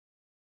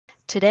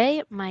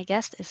Today, my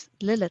guest is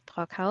Lilith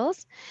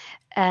Brockhaus,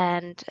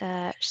 and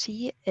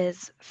she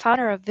is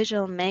founder of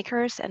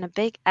VisualMakers and a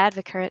big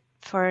advocate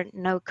for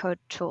no-code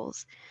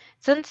tools.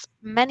 Since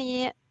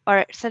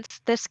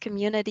this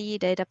community,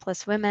 Data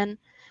Plus Women,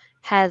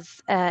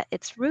 has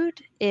its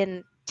root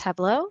in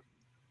Tableau,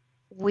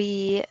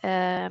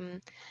 I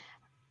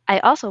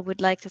also would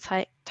like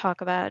to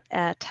talk about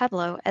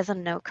Tableau as a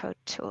no-code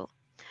tool.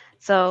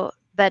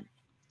 But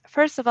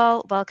first of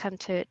all, welcome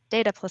to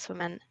Data Plus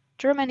Women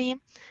Germany.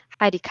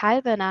 Heidi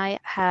Kalbe and I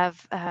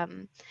have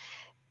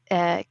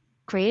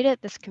created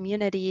this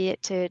community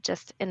to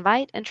just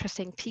invite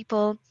interesting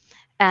people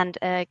and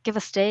give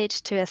a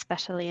stage to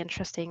especially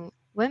interesting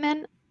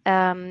women.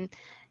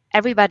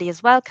 Everybody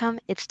is welcome.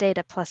 It's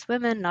Data Plus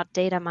Women, not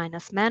Data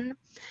minus Men,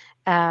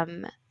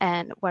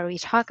 and where we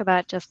talk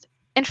about just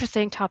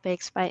interesting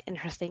topics by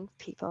interesting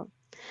people.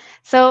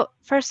 So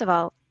first of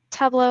all,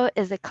 Tableau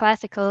is a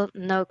classical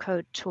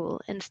no-code tool.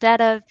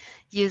 Instead of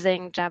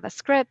using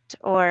JavaScript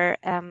or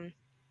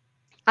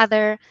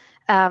other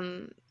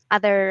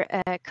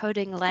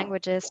coding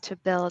languages to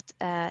build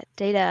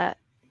data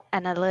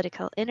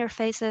analytical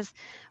interfaces,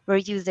 we're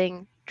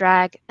using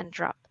drag and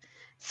drop.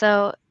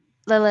 So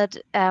Lilith,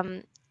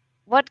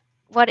 what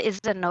is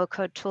a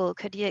no-code tool?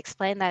 Could you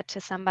explain that to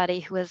somebody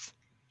who is,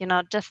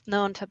 just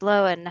known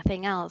Tableau and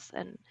nothing else,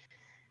 and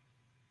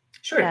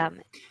Sure.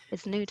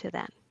 is new to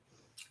that?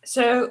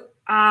 So,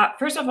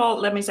 first of all,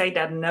 let me say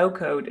that no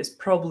code is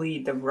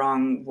probably the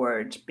wrong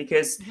word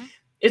because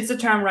it's the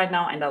term right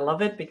now and I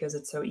love it because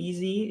it's so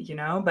easy,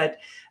 but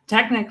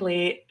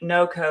technically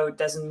no code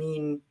doesn't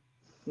mean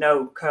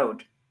no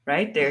code,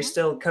 right? There's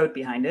still code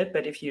behind it,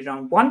 but if you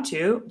don't want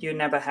to, you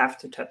never have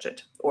to touch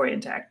it or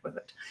interact with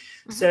it.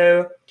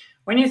 So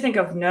when you think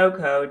of no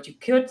code, you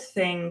could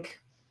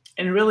think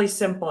in a really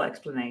simple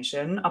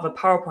explanation of a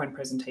PowerPoint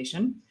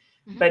presentation,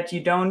 but you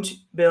don't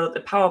build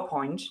a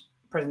PowerPoint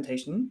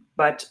presentation,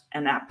 but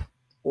an app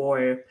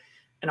or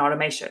an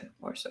automation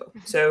or so.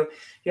 So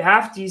you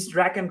have these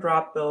drag and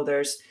drop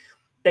builders.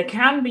 They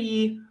can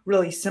be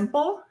really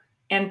simple,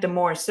 and the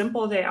more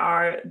simple they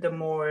are, the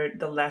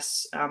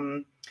less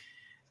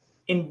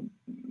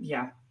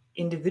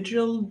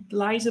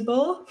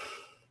individualizable,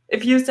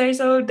 if you say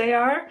so, they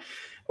are,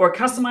 or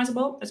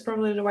customizable is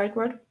probably the right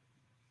word.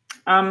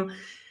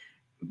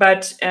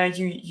 But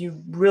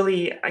you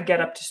really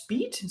get up to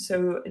speed.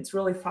 So it's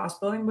really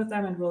fast building with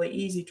them and really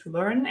easy to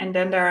learn. And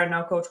then there are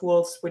no-code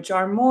tools, which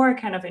are more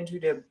kind of into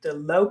the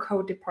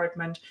low-code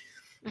department,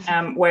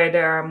 where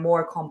they're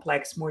more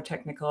complex, more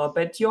technical,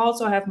 but you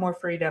also have more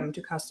freedom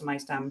to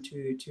customize them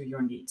to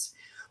your needs.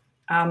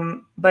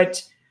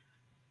 But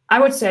I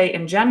would say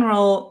in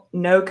general,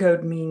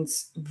 no-code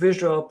means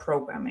visual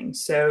programming.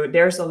 So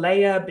there's a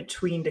layer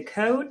between the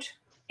code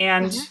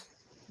and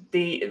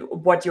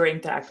what you're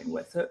interacting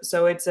with.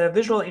 So it's a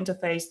visual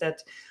interface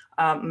that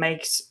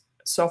makes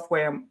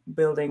software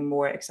building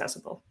more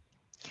accessible.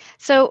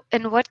 So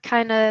in what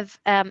kind of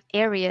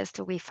areas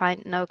do we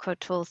find no-code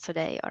tools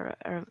today?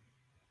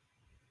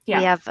 We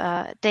have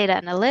data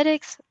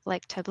analytics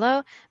like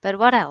Tableau, but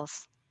what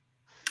else?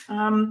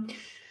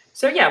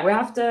 So yeah, we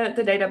have the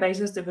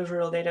databases, the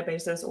visual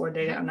databases or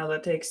data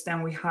analytics.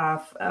 Then we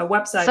have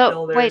website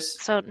builders. Wait,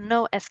 so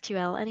no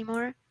SQL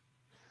anymore?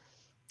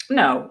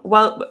 No.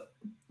 Well,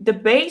 the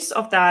base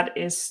of that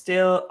is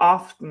still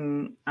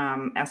often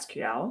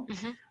SQL.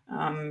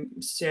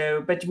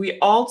 But we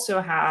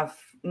also have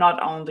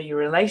not only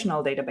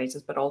relational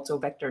databases, but also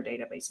vector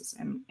databases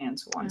and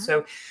so on.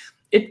 So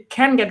it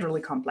can get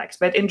really complex.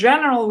 But in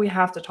general, we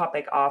have the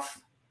topic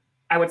of,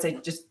 I would say,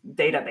 just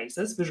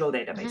databases, visual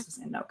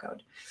databases in no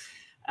code.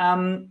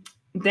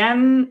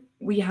 Then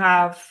we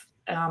have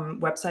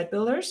website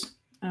builders,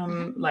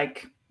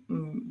 like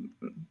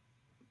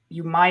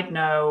you might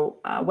know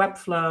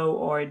Webflow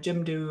or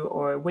Jimdo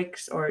or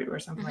Wix or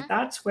something like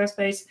that,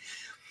 Squarespace.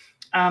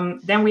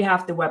 Then we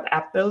have the web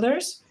app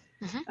builders,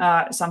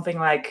 something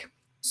like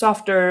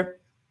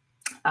Softer,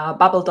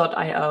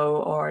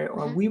 Bubble.io or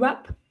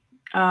WeWeb.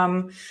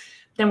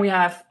 Then we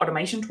have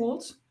automation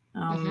tools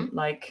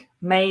like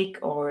Make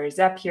or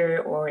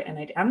Zapier or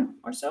N8N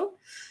or so.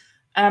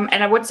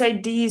 And I would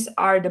say these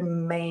are the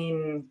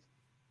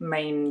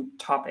main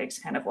topics,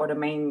 kind of, or the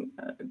main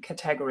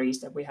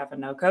categories that we have in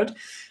no code.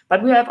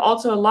 But we have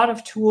also a lot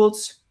of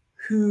tools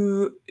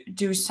who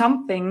do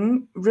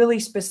something really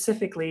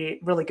specifically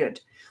really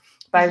good.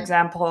 By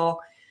example,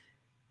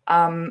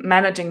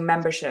 managing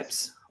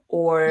memberships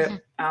or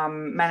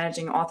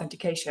managing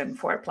authentication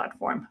for a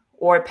platform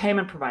or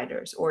payment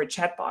providers or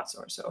chatbots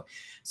or so.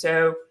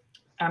 So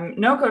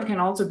no code can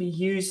also be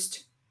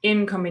used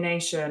in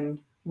combination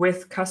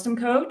with custom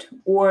code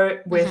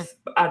or with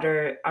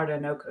other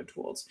no code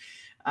tools.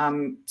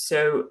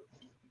 So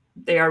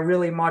they are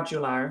really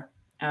modular,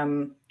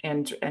 and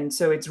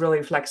so it's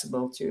really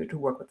flexible to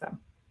work with them.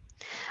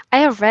 I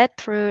have read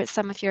through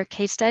some of your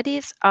case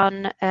studies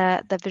on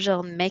the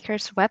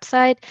VisualMakers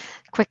website.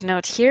 Quick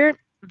note here.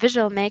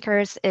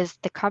 VisualMakers is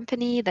the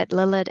company that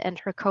Lilith and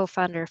her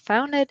co-founder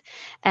founded,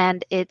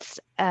 and it's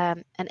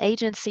an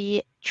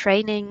agency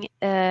training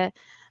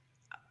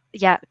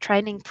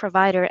training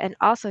provider and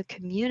also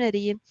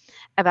community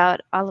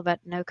all about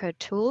no-code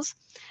tools.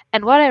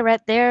 And what I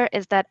read there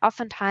is that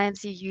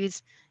oftentimes you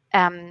use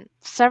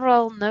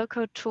several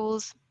no-code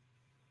tools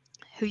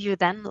who you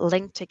then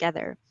link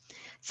together.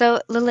 So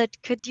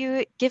Lilith, could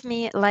you give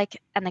me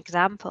like an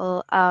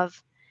example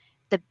of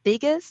the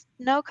biggest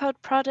no-code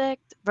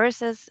project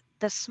versus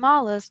the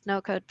smallest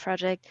no-code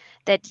project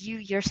that you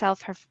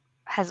yourself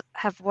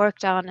have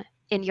worked on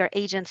in your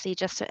agency,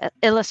 just to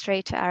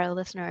illustrate to our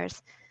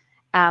listeners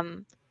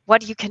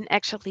what you can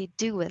actually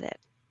do with it?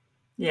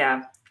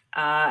 Yeah,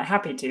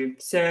 happy to.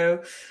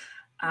 So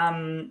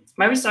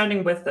maybe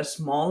starting with the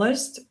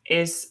smallest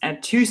is a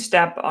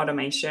two-step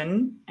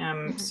automation.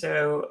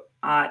 So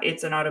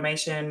it's an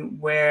automation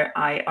where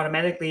I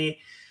automatically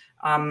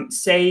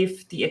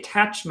save the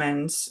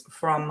attachments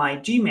from my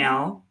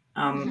Gmail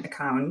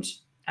account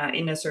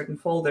in a certain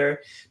folder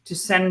to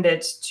send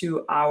it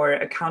to our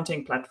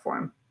accounting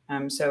platform.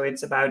 So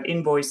it's about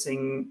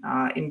invoicing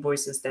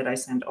invoices that I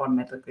send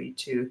automatically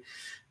to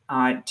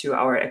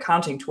our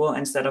accounting tool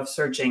instead of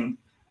searching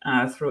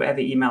through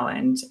every email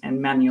and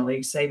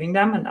manually saving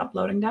them and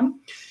uploading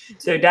them.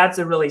 So that's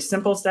a really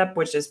simple step,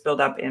 which is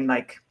built up in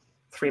like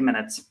 3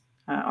 minutes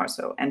or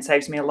so, and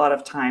saves me a lot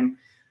of time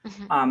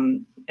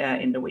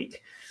in the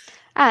week.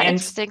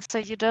 Interesting. So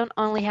you don't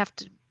only have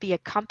to be a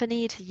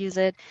company to use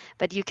it,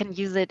 but you can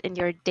use it in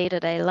your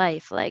day-to-day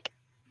life. Like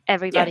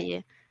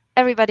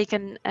everybody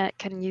can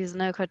use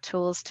no-code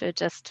tools to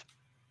just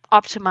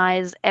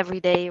optimize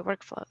everyday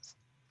workflows.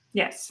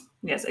 Yes,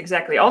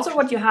 exactly. Also,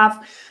 what you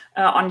have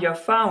on your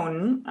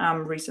phone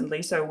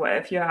recently. So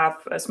if you have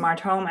a smart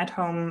home at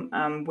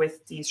home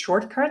with these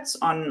shortcuts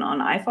on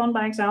iPhone,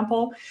 by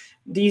example,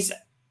 these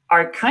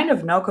are kind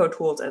of no-code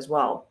tools as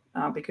well.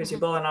 Because you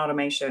build an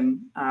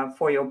automation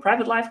for your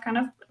private life, kind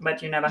of,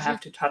 but you never have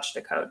to touch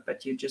the code,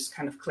 but you just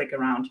kind of click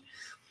around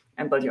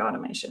and build your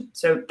automation.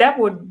 So that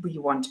would be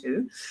one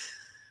too.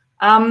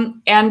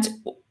 And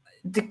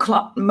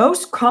the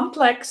most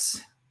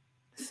complex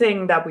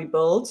thing that we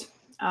build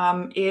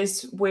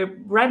is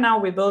right now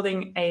we're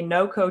building a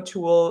no-code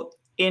tool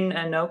in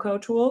a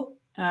no-code tool.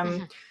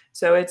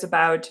 So it's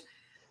about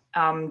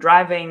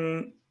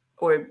driving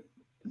or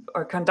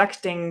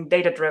conducting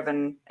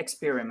data-driven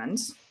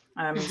experiments.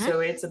 So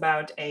it's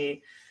about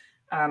a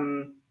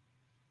kind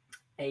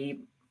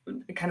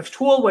of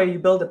tool where you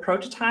build a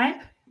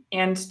prototype,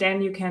 and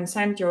then you can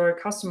send your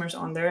customers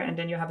on there, and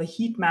then you have a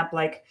heat map,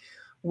 like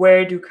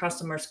where do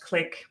customers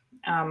click,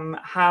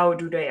 how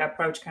do they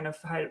approach, kind of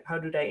how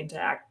do they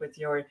interact with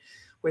your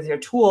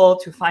tool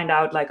to find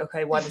out, like,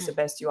 okay, what is the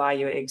best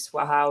UI UX?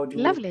 How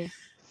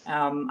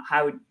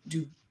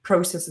do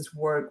processes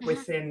work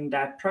within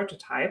that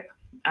prototype?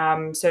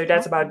 So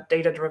that's about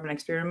data-driven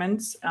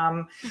experiments.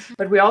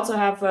 But we also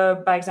have,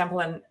 by example,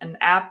 an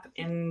app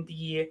in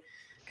the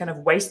kind of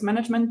waste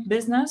management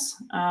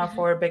business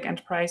for a big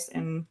enterprise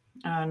in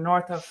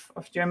north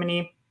of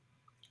Germany,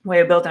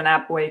 where you built an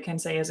app where you can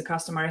say as a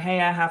customer, hey,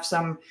 I have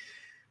some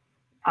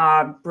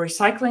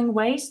recycling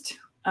waste,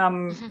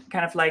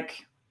 kind of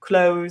like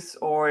clothes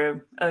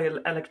or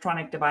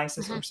electronic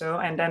devices or so.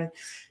 And then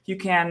you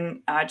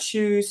can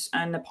choose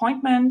an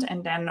appointment,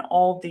 and then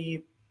all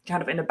the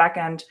kind of in the back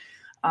end,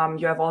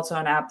 you have also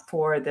an app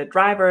for the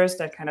drivers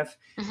that kind of,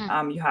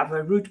 you have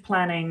a route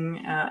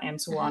planning and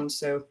so on.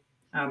 So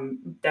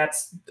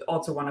that's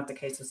also one of the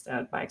cases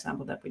that, by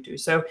example, that we do.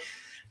 So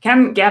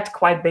can get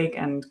quite big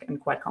and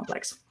quite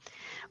complex.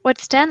 What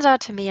stands out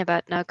to me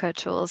about no-code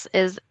tools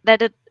is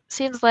that it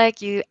seems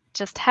like you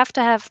just have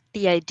to have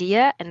the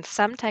idea and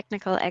some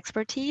technical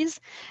expertise,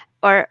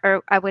 or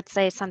I would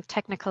say some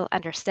technical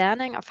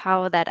understanding of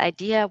how that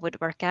idea would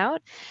work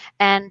out.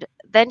 And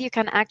then you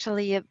can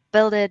actually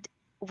build it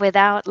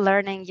without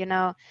learning,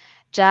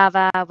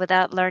 Java,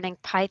 without learning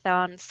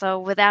Python. So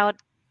without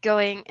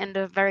going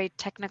into very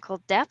technical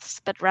depths,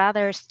 but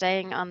rather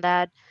staying on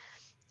that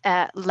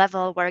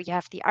level where you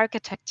have the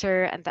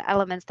architecture and the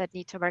elements that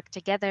need to work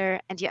together,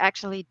 and you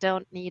actually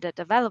don't need a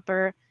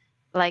developer,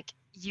 like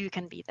you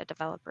can be the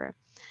developer.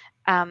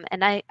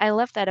 And I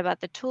love that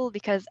about the tool,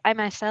 because I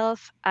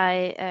myself,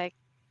 I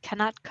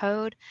cannot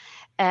code,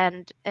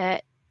 and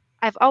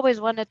I've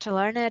always wanted to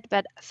learn it,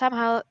 but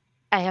somehow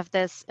I have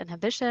this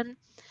inhibition.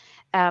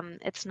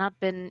 It's not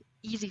been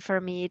easy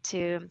for me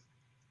to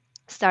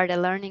start a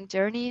learning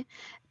journey,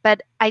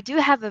 but I do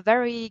have a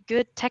very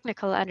good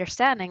technical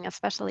understanding,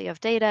 especially of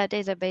data,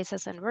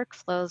 databases, and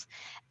workflows.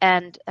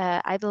 And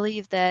I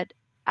believe that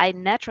I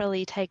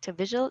naturally take to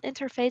visual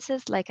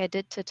interfaces like I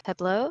did to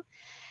Tableau,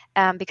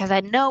 because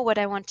I know what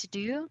I want to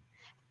do,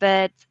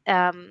 but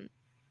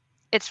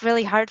it's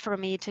really hard for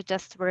me to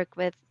just work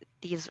with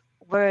these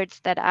words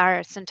that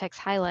are syntax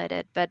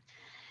highlighted. But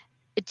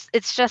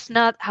it's just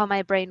not how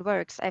my brain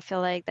works. I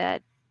feel like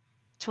that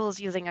tools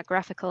using a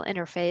graphical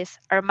interface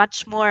are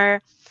much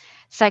more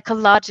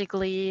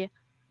psychologically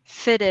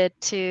fitted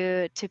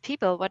to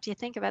people. What do you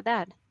think about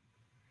that?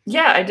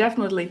 Yeah, I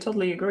definitely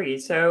totally agree.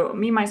 So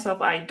me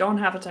myself, I don't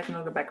have a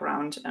technical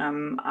background.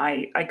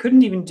 I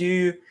couldn't even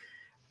do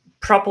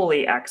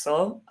properly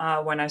Excel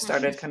when I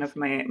started kind of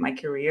my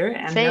career,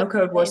 and Same. no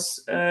code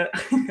was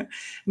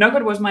no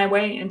code was my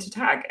way into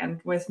tech.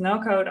 And with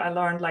no code, I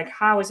learned like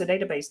how is a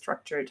database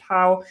structured,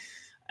 how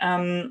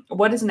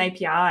what is an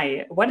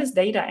API, what is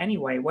data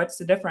anyway, what's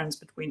the difference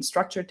between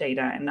structured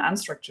data and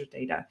unstructured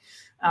data,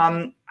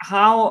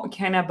 how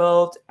can I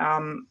build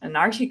an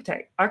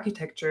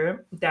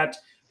architecture that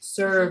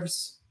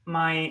serves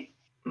my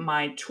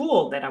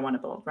tool that I want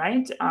to build,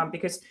 right?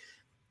 Because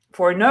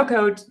for no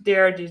code,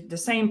 there are the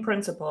same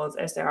principles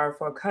as there are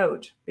for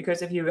code.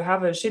 Because if you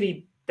have a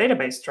shitty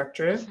database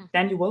structure,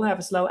 then you will have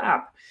a slow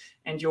app,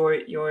 and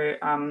your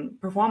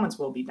performance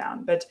will be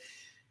down. But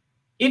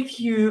if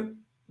you,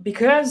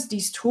 because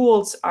these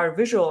tools are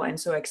visual and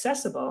so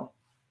accessible,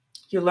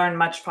 you learn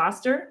much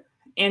faster,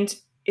 and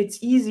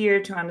it's easier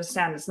to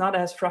understand. It's not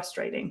as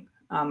frustrating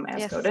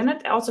as code, and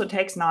it also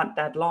takes not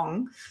that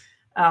long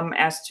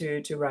as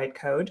to write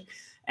code.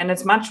 And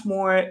it's much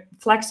more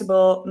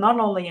flexible, not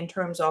only in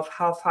terms of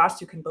how fast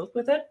you can build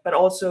with it, but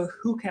also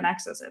who can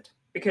access it.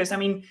 Because, I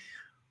mean,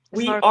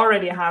 we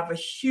already have a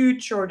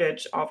huge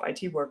shortage of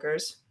IT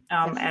workers,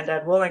 and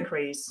that will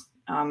increase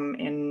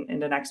in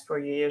the next 4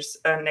 years,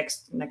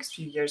 next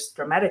few years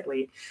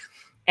dramatically.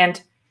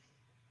 And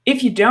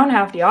if you don't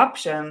have the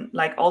option,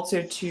 like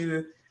also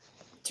to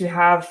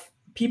have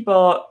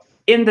people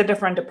in the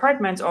different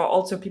departments, or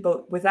also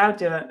people without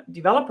the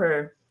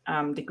developer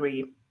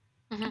degree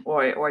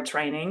or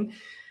training,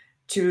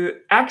 to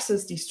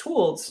access these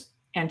tools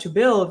and to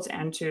build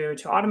and to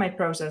automate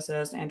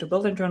processes and to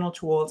build internal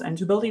tools and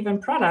to build even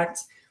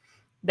products,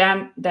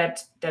 then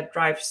that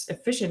drives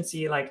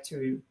efficiency like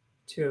to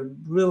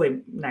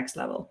really next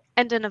level.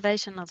 And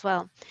innovation as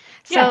well.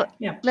 So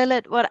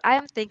Lilith, what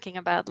I'm thinking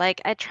about, like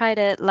I try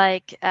to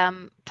like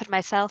put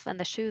myself in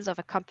the shoes of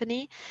a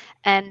company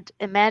and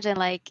imagine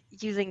like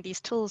using these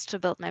tools to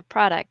build my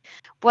product.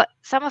 What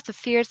some of the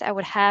fears I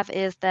would have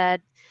is that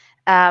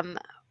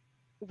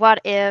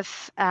what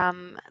if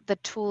the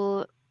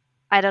tool,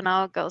 I don't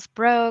know, goes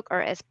broke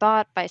or is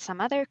bought by some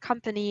other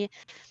company?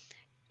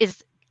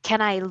 Can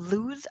I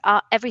lose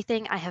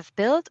everything I have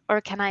built,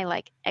 or can I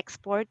like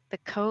export the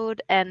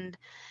code and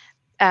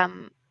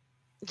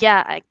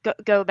I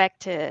go back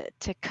to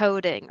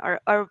coding,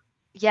 or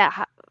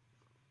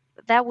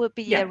that would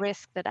be a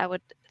risk that I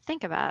would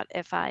think about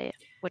if I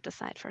would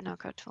decide for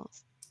no-code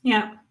tools.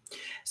 Yeah.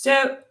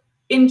 So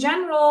in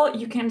general,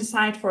 you can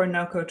decide for a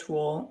no-code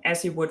tool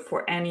as you would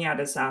for any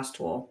other SaaS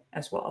tool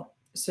as well.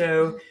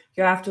 So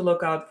you have to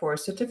look out for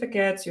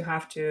certificates. You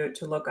have to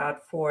look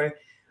out for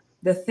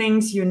the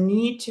things you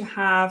need to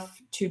have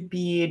to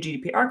be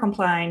GDPR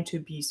compliant, to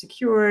be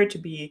secure, to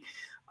be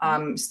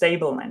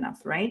stable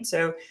enough, right?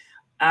 So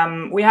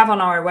we have on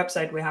our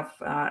website, we have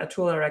a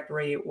tool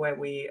directory where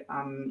we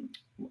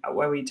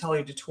tell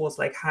you the tools,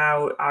 like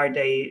how are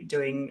they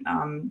doing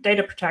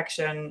data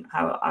protection,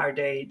 how are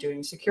they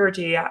doing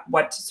security,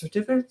 what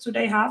certificates do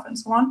they have, and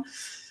so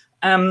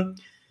on.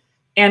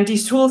 And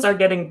these tools are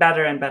getting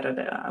better and better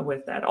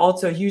with that.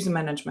 Also user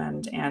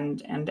management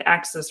and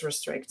access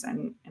restricts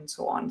and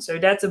so on. So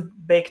that's a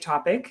big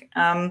topic.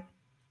 And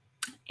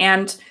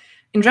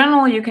in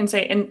general, you can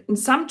say in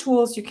some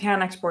tools you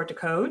can export the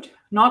code.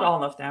 Not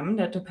all of them.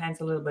 That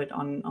depends a little bit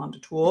on the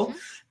tool.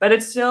 But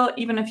it's still,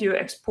 even if you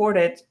export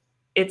it,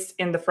 it's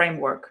in the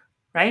framework,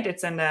 right?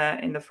 It's in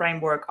the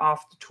framework of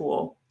the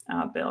tool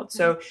build.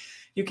 So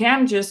you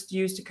can just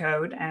use the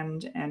code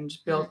and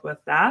build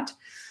with that.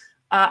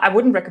 I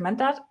wouldn't recommend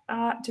that,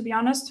 to be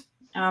honest,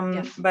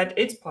 but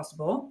it's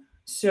possible.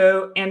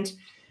 So, and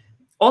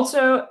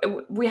also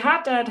we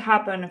had that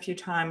happen a few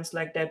times,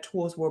 like that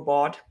tools were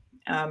bought.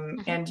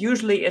 And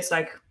usually it's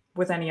like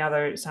with any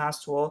other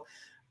SaaS tool,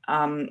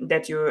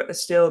 that you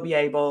still be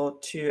able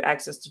to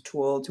access the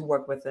tool, to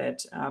work with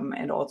it,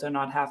 and also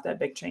not have that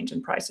big change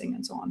in pricing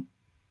and so on.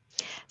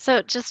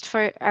 So just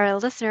for our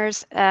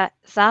listeners,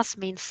 SaaS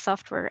means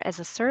software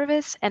as a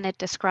service, and it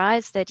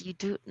describes that you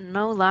do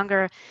no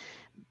longer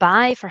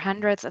buy for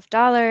hundreds of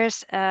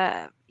dollars,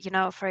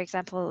 for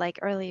example, like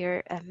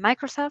earlier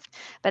Microsoft,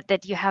 but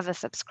that you have a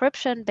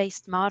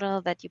subscription-based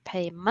model that you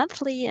pay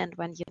monthly, and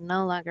when you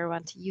no longer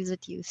want to use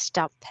it, you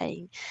stop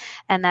paying.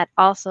 And that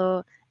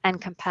also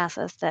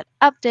encompasses that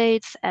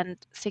updates and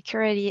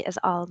security is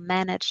all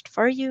managed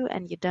for you,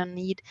 and you don't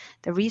need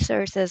the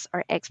resources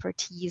or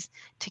expertise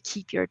to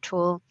keep your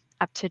tool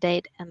up to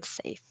date and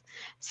safe.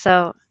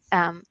 So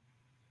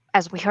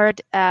as we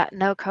heard,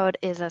 no code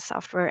is a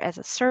software as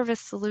a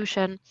service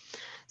solution,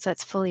 so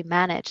it's fully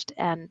managed,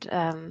 and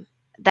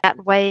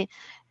that way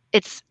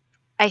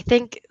I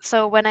think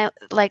so. When I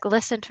like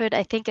listen to it,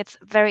 I think it's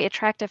very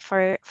attractive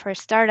for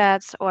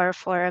startups or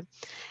for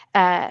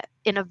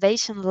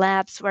innovation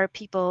labs where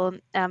people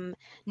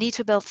need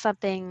to build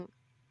something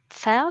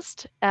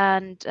fast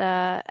and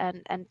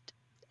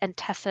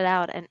test it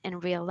out in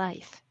real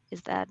life.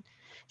 Is that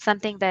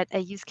something, that a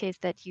use case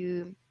that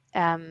you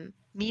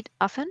meet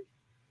often?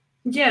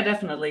 Yeah,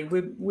 definitely.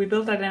 We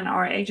built that in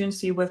our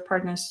agency with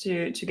partners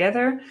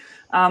together,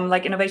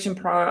 like innovation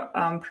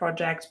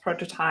projects,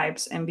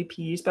 prototypes,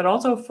 MVPs, but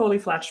also fully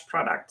fledged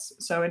products.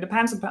 So it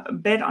depends a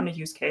bit on the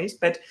use case,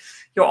 but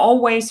you're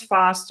always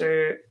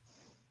faster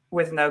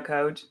with no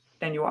code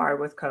than you are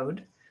with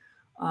code.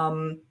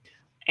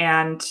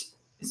 And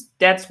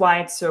that's why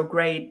it's so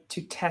great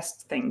to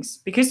test things,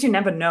 because you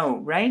never know,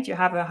 right? You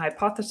have a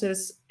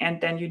hypothesis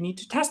and then you need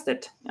to test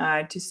it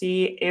to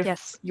see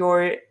Yes.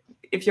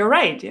 if you're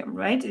right,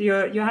 right?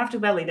 You have to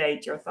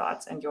validate your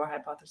thoughts and your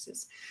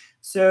hypothesis.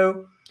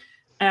 So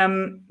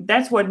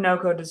that's what no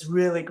code is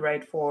really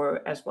great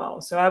for as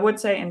well. So I would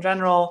say in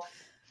general,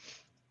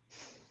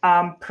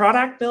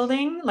 product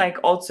building, like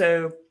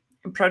also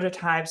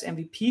prototypes,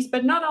 MVPs,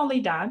 but not only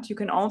that, you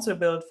can also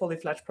build fully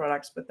fledged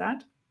products with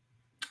that.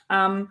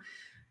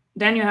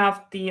 Then you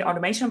have the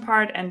automation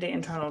part and the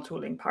internal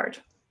tooling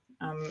part.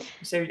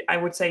 So I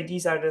would say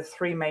these are the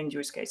three main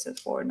use cases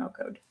for no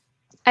code.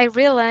 I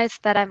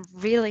realized that I'm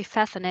really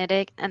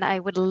fascinated and I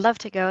would love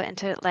to go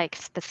into like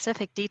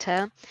specific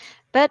detail,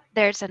 but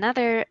there's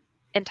another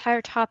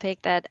entire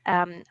topic that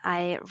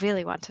I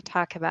really want to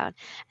talk about,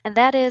 and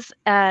that is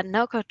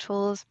no-code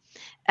tools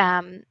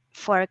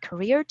for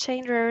career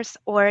changers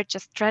or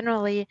just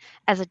generally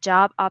as a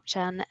job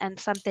option, and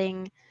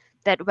something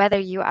that whether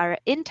you are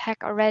in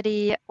tech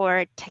already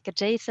or tech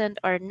adjacent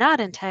or not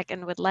in tech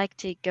and would like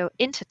to go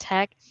into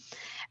tech,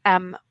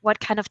 what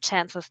kind of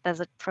chances does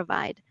it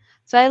provide?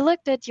 So I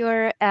looked at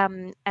your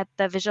at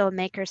the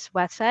VisualMakers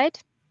website,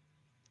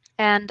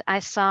 and I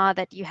saw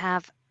that you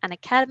have an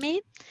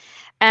academy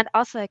and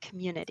also a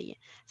community.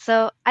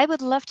 So I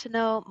would love to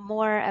know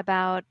more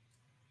about,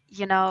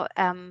 you know,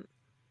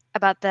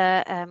 about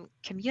the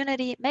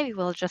community. Maybe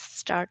we'll just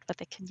start with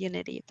the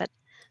community, but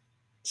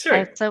I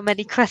have Sure. so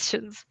many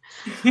questions.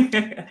 So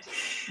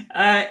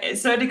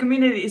the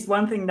community is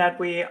one thing that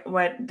we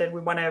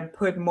want to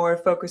put more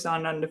focus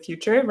on the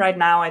future. Right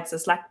now, it's a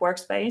Slack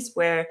workspace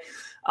where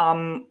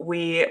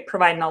we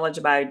provide knowledge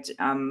about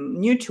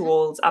new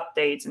tools,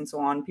 updates, and so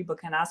on. People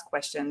can ask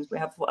questions. We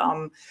have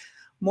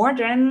more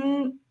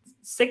than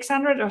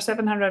 600 or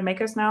 700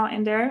 makers now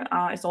in there.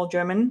 It's all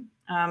German.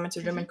 It's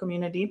a German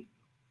community.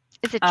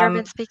 Is it German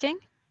Um, speaking?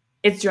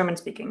 it's German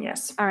speaking,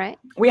 yes. All right.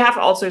 We have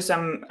also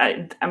some,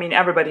 I mean,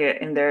 everybody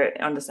in there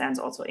understands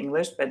also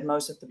English, but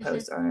most of the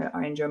posts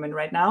are in German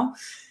right now.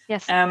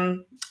 Yes.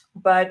 So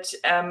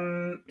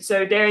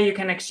there you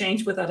can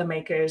exchange with other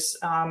makers,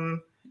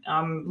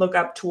 look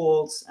up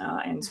tools,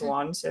 and so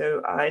on.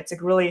 So it's a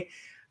really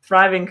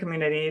thriving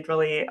community. It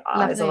really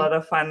is a lot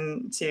of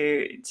fun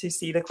to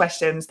see the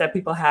questions that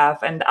people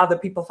have and other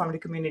people from the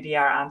community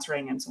are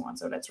answering and so on.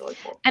 So that's really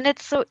cool. And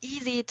it's so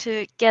easy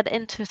to get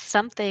into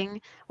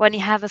something when you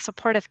have a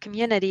supportive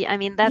community. I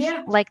mean,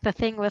 that's like the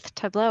thing with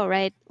Tableau,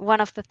 right? One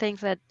of the things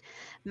that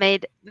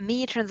made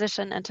me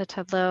transition into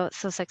Tableau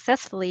so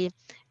successfully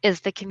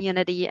is the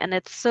community. And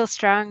it's so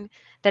strong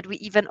that we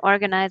even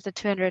organized a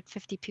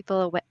 250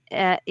 people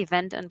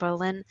event in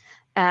Berlin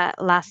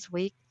last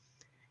week.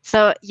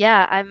 So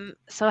yeah, I'm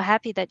so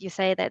happy that you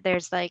say that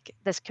there's like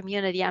this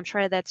community. I'm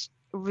sure that's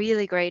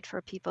really great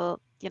for people,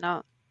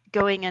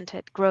 going into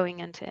it, growing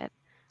into it.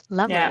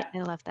 Lovely. Yeah. I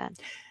love that.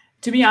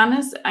 To be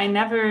honest, I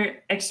never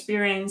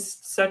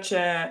experienced such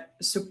a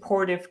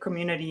supportive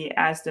community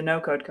as the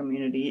no-code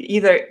community.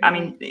 Either, I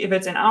mean, if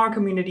it's in our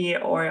community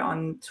or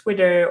on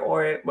Twitter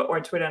or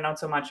Twitter, not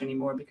so much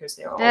anymore because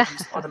there are all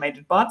these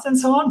automated bots and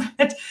so on.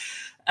 But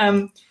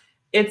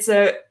it's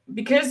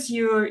because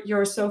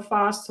you're so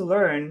fast to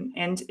learn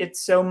and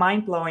it's so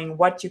mind-blowing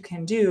what you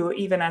can do,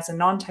 even as a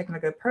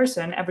non-technical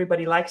person.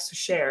 Everybody likes to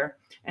share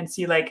and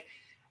see like,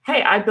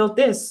 hey, I built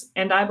this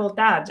and I built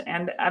that.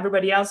 And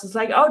everybody else is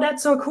like, oh,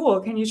 that's so cool.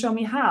 Can you show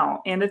me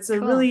how? And it's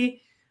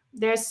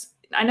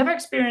I never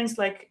experienced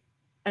like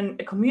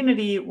a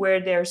community where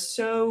there's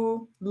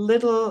so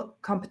little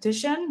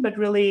competition, but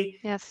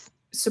really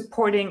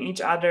supporting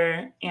each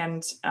other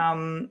and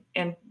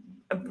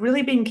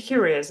really being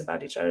curious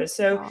about each other.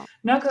 So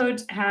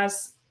no-code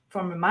has,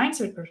 from a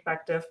mindset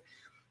perspective,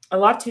 a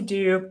lot to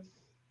do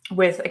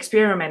with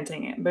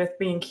experimenting, with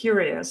being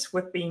curious,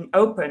 with being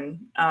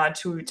open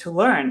to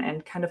learn,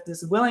 and kind of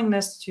this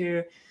willingness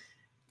to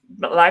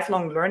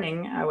lifelong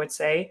learning, I would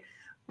say.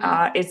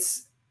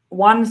 It's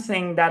one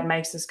thing that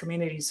makes this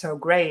community so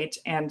great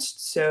and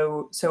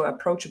so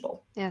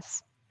approachable.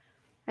 Yes,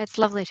 it's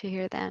lovely to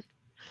hear that.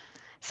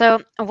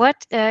 So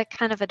what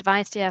kind of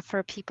advice do you have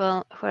for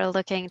people who are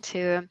looking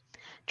to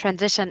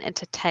transition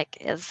into tech?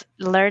 Is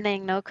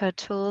learning no-code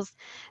tools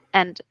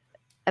and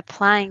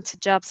applying to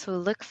jobs who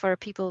look for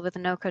people with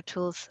no-code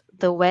tools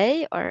the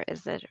way, or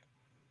is there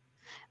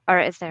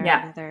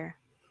another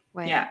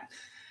way? Yeah.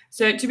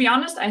 So to be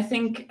honest, I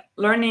think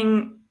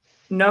learning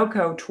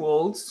no-code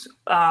tools,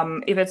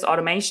 if it's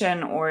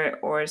automation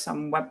or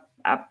some web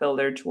app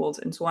builder tools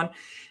and so on,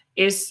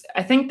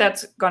 I think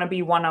that's going to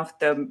be one of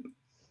the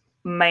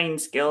main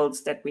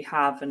skills that we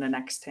have in the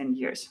next 10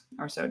 years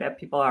or so that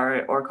people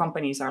or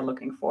companies are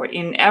looking for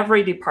in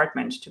every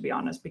department, to be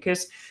honest,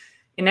 because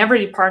in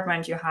every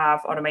department you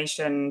have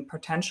automation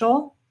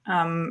potential,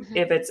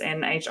 if it's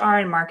in HR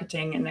and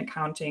marketing and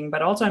accounting,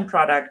 but also in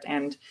product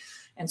and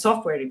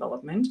software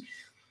development.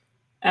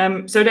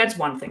 So that's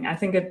one thing. I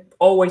think it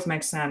always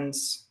makes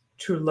sense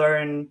to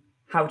learn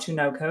how to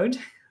no code.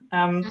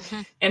 And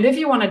if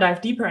you want to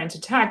dive deeper into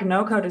tech,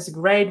 no code is a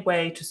great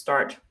way to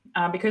start,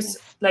 because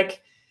Yes.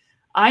 like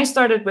I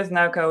started with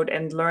no code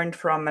and learned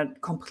from a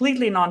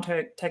completely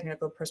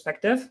non-technical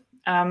perspective.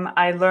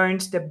 I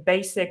learned the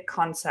basic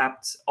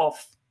concepts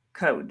of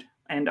code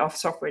and of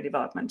software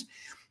development.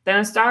 Then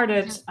I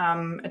started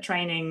a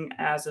training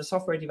as a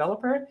software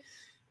developer.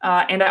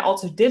 And I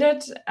also did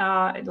it,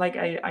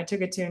 I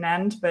took it to an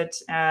end, but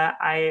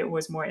I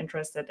was more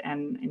interested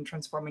in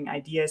transforming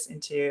ideas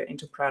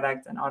into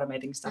product and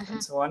automating stuff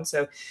and so on.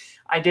 So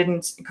I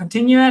didn't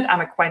continue it.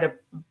 I'm quite a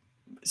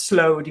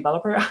slow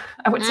developer,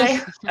 I would say.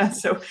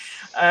 So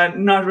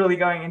not really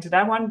going into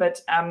that one,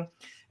 but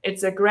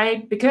it's a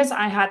great, because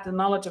I had the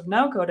knowledge of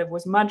no code, it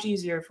was much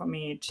easier for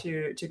me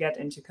to get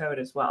into code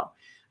as well,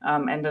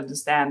 and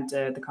understand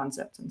the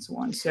concepts and so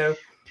on. So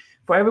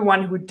for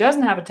everyone who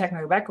doesn't have a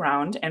technical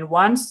background and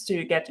wants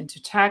to get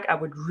into tech, I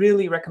would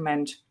really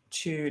recommend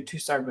to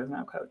start with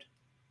no code.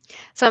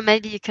 So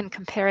maybe you can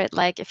compare it,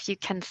 like if you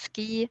can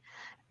ski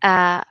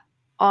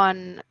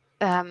on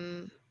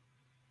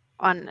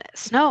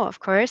snow, of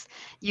course,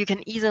 you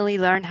can easily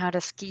learn how to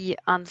ski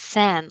on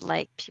sand,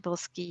 like people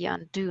ski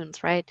on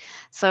dunes, right?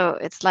 So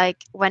it's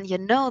like when you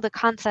know the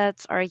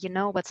concepts, or you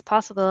know what's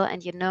possible,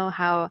 and you know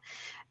how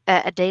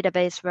a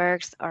database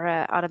works or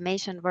a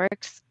automation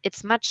works,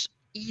 it's much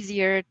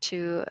easier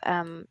to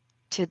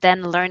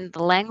then learn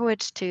the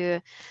language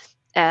to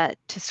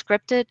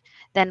script it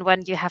than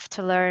when you have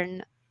to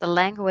learn the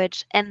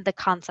language and the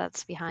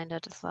concepts behind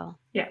it as well.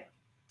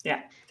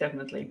 Yeah,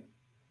 definitely.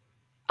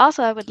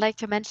 Also, I would like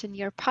to mention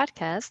your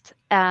podcast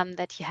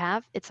that you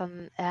have. It's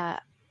on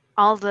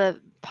all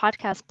the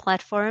podcast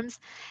platforms,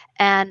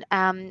 and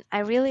I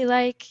really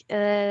like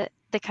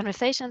the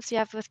conversations you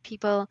have with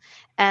people,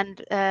 and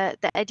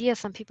the ideas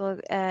some people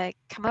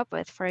come up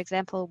with. For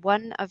example,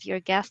 one of your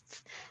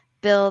guests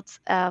built.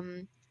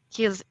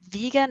 He was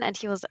vegan and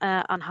he was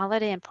on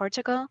holiday in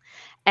Portugal,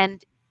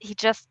 and he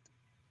just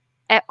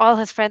all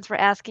his friends were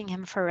asking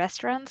him for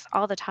restaurants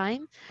all the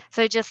time.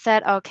 So he just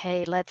said,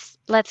 "Okay, let's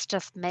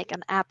just make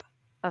an app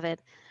of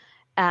it."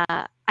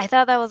 I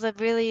thought that was a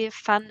really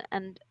fun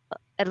and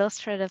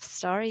illustrative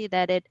story,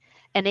 that it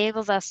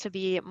enables us to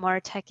be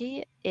more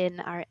techy in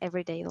our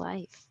everyday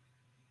life.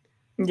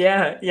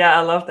 Yeah,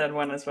 I love that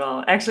one as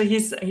well. Actually,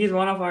 he's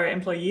one of our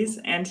employees,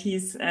 and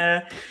he's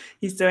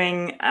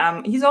doing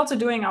he's also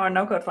doing our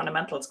no code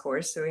fundamentals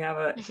course. So he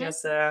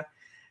has a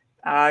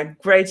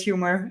great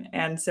humor,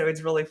 and so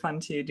it's really fun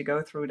to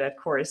go through that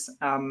course.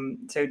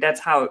 So that's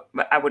how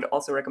I would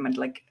also recommend,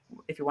 like,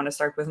 if you want to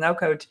start with no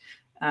code,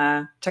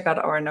 check out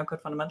our no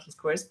code fundamentals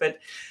course. But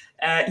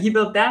he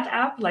built that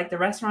app, like the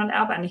restaurant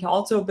app, and he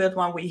also built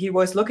one. He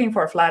was looking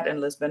for a flat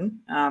in Lisbon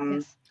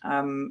Yes.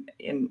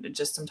 in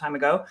just some time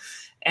ago,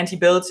 and he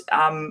built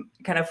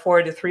kind of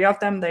for the three of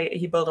them.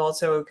 He built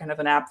also kind of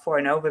an app for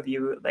an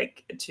overview,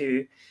 like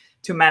to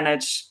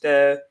manage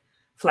the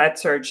flat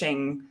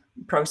searching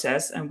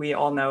process, and we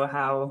all know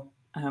how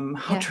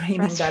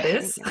draining that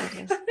is.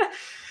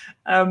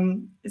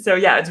 So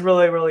yeah, it's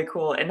really, really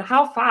cool, and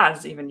how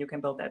fast even you can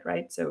build that,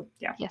 right? So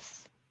yeah.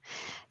 Yes.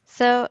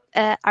 So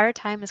our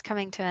time is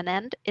coming to an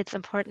end. It's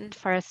important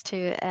for us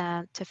to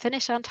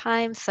finish on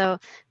time, so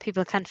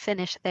people can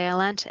finish their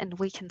lunch and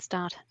we can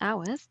start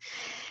ours.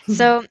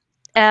 So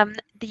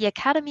the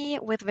Academy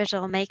with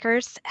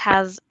VisualMakers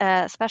has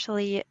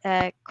especially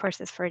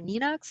courses for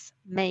Linux,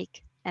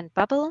 Make, and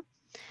Bubble.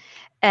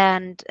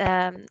 And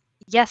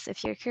yes,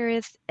 if you're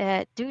curious,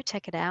 do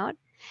check it out.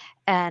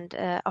 And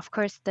of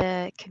course,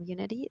 the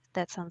community,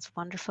 that sounds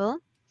wonderful.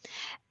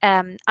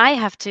 I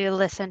have to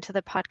listen to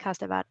the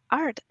podcast about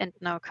art and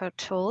no code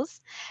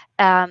tools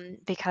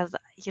because,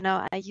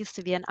 I used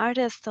to be an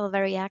artist, still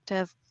very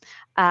active.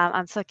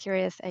 I'm so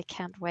curious. I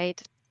can't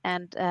wait.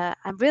 And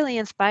I'm really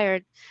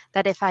inspired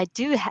that if I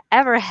do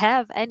ever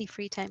have any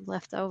free time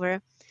left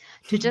over,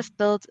 to just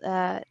build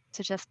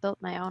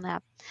my own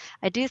app.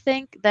 I do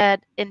think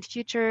that in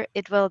future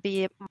it will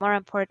be more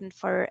important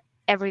for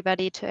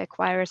everybody to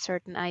acquire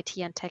certain IT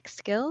and tech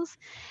skills,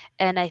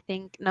 and I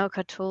think no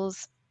code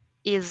tools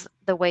is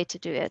the way to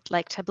do it.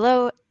 Like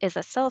Tableau is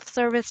a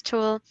self-service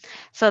tool,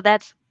 so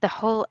that's the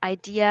whole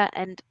idea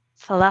and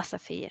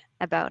philosophy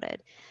about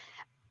it.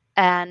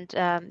 And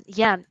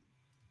yeah,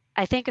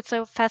 I think it's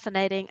so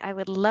fascinating. I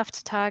would love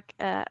to talk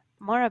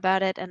more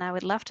about it, and I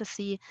would love to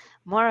see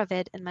more of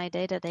it in my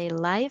day-to-day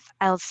life.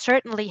 I'll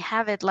certainly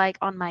have it like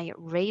on my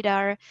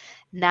radar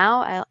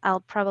now.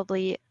 I'll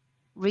probably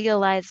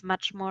realize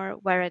much more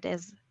where it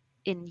is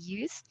in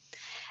use.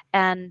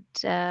 And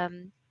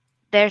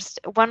there's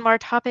one more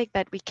topic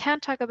that we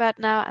can't talk about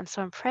now. I'm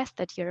so impressed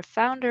that you're a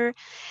founder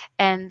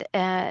and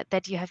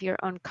that you have your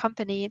own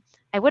company.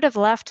 I would have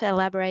loved to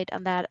elaborate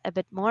on that a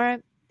bit more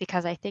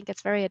because I think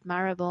it's very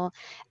admirable,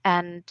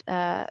 and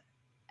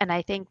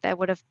I think that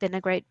would have been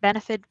a great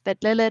benefit. But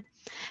Lilith,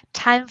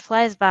 time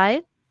flies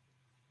by,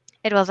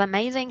 It was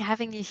amazing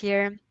having you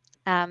here.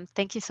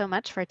 Thank you so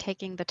much for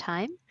taking the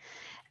time.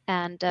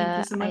 And Thank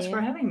you so much for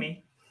I having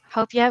me.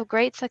 hope you have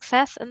great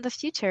success in the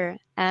future.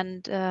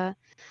 And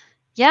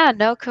yeah,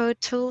 no code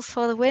tools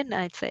for the win,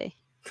 I'd say.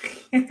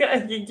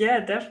 Yeah,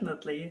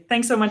 definitely.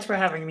 Thanks so much for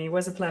having me. It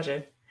was a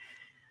pleasure.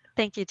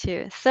 Thank you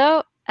too.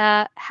 So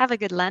have a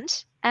good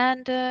lunch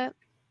and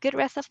good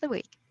rest of the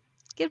week.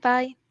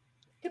 Goodbye.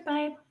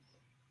 Goodbye.